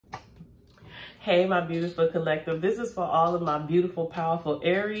Hey, my beautiful collective. This is for all of my beautiful, powerful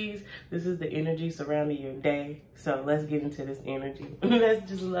Aries. This is the energy surrounding your day. So let's get into this energy.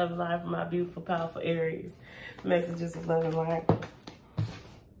 Messages of love and light for my beautiful, powerful Aries. Messages of love and light.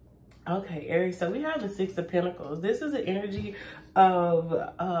 Okay, Aries. So we have the Six of Pentacles. This is the energy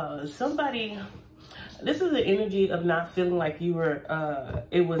of somebody. This is the energy of not feeling like you were,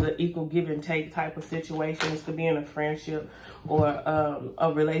 it was an equal give and take type of situation. This could be in a friendship or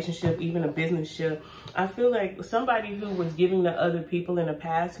a relationship, even a business ship. I feel like somebody who was giving to other people in the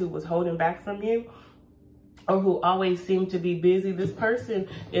past who was holding back from you or who always seemed to be busy, this person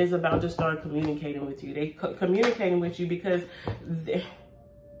is about to start communicating with you. They communicating with you because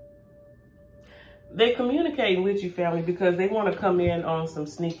they're communicating with you, family, because they want to come in on some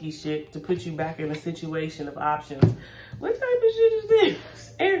sneaky shit to put you back in a situation of options. What type of shit is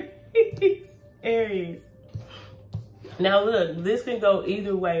this? Aries. Aries. Now, look, this can go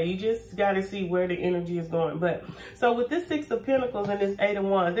either way. You just got to see where the energy is going. But so with this Six of Pentacles and this Eight of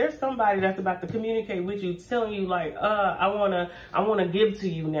Wands, there's somebody that's about to communicate with you, telling you like, I wanna give to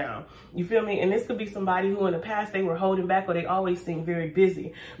you now. You feel me? And this could be somebody who in the past they were holding back or they always seem very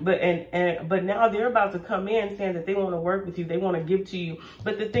busy. But now they're about to come in saying that they want to work with you. They want to give to you.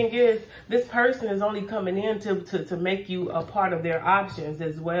 But the thing is, this person is only coming in to make you a part of their options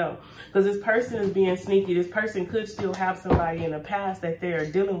as well. Because this person is being sneaky. This person could still have somebody in the past that they're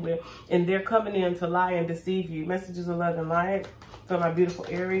dealing with, and they're coming in to lie and deceive you. Messages of love and light for my beautiful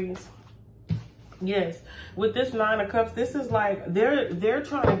Aries. Yes, with this Nine of Cups, this is like they're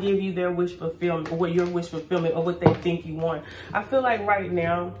trying to give you their wish fulfillment, or your wish fulfillment, or what they think you want. I feel like right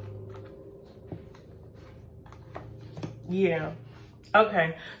now, yeah.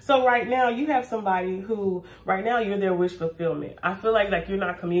 Okay, so right now you have somebody who, right now you're their wish fulfillment. I feel like you're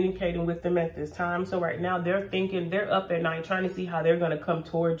not communicating with them at this time. So right now they're thinking, they're up at night trying to see how they're going to come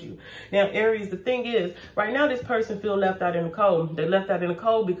towards you. Now, Aries, the thing is, right now this person feel left out in the cold. They left out in the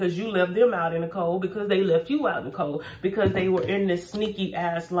cold because you left them out in the cold, because they left you out in the cold, because they were in this sneaky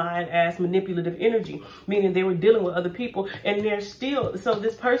ass, lying ass, manipulative energy, meaning they were dealing with other people, and they're still, so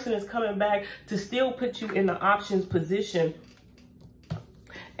this person is coming back to still put you in the options position.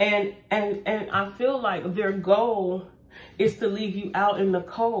 And I feel like their goal is to leave you out in the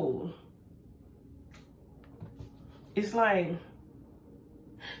cold. It's like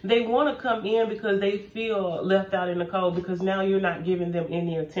they want to come in because they feel left out in the cold, because now you're not giving them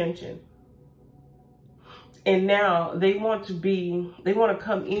any attention. And now they want to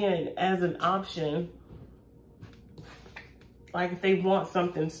come in as an option. Like if they want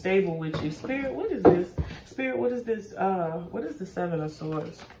something stable with you. Spirit, what is this? Spirit, what is this? What is the Seven of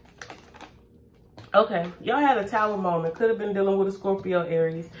Swords? Okay, y'all had a Tower moment. Could have been dealing with a Scorpio,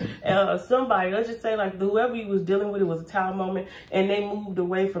 Aries. Somebody, let's just say like whoever you was dealing with, it was a Tower moment, and they moved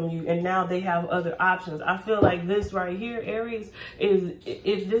away from you, and now they have other options. I feel like this right here, Aries, is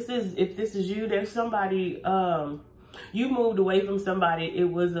if this is you, there's somebody. You moved away from somebody. It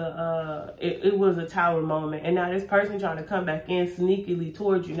was a Tower moment, and now this person trying to come back in sneakily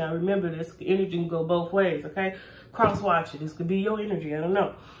towards you. Now remember, this energy can go both ways. Okay, cross watch it. This could be your energy. I don't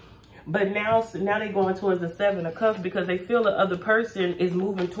know. But now they're going towards the Seven of Cups because they feel the other person is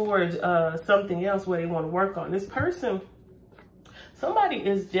moving towards something else where they want to work on. This person, somebody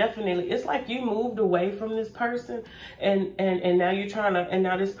is definitely, it's like you moved away from this person, and now you're trying to, and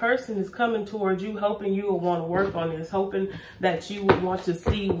now this person is coming towards you, hoping you will want to work on this, hoping that you would want to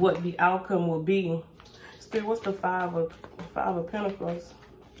see what the outcome will be. Spirit, what's the Five of Pentacles?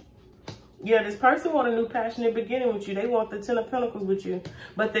 Yeah, this person want a new passionate beginning with you. They want the Ten of Pentacles with you,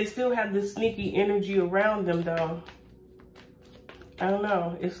 but they still have this sneaky energy around them, though. I don't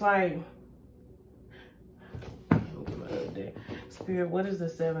know. It's like, Spirit, what is the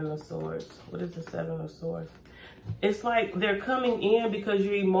Seven of Swords? What is the Seven of Swords? It's like they're coming in because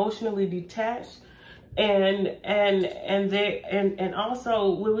you're emotionally detached. And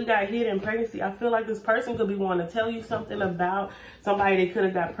also when we got hidden pregnancy, I feel like this person could be wanting to tell you something about somebody they could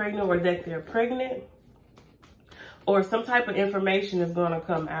have got pregnant, or that they're pregnant, or some type of information is going to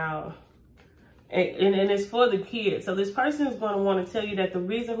come out. And it's for the kids. So this person is going to want to tell you that the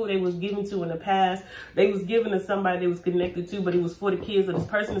reason who they was giving to in the past, they was giving to somebody they was connected to, but it was for the kids. So this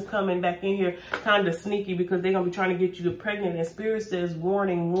person is coming back in here kind of sneaky because they're going to be trying to get you to pregnant. And Spirit says,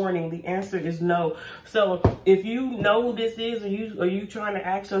 warning, warning. The answer is no. So if you know who this is, or you trying to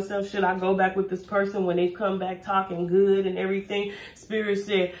ask yourself, should I go back with this person when they come back talking good and everything? Spirit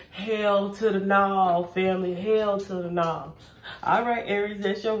said, hell to the no, family. Hell to the no. All right, Aries,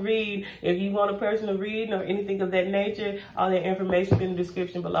 that's your read. If you want a personal reading or anything of that nature, all that information in the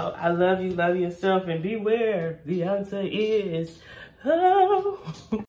description below. I love you, love yourself, and beware. The answer is, oh.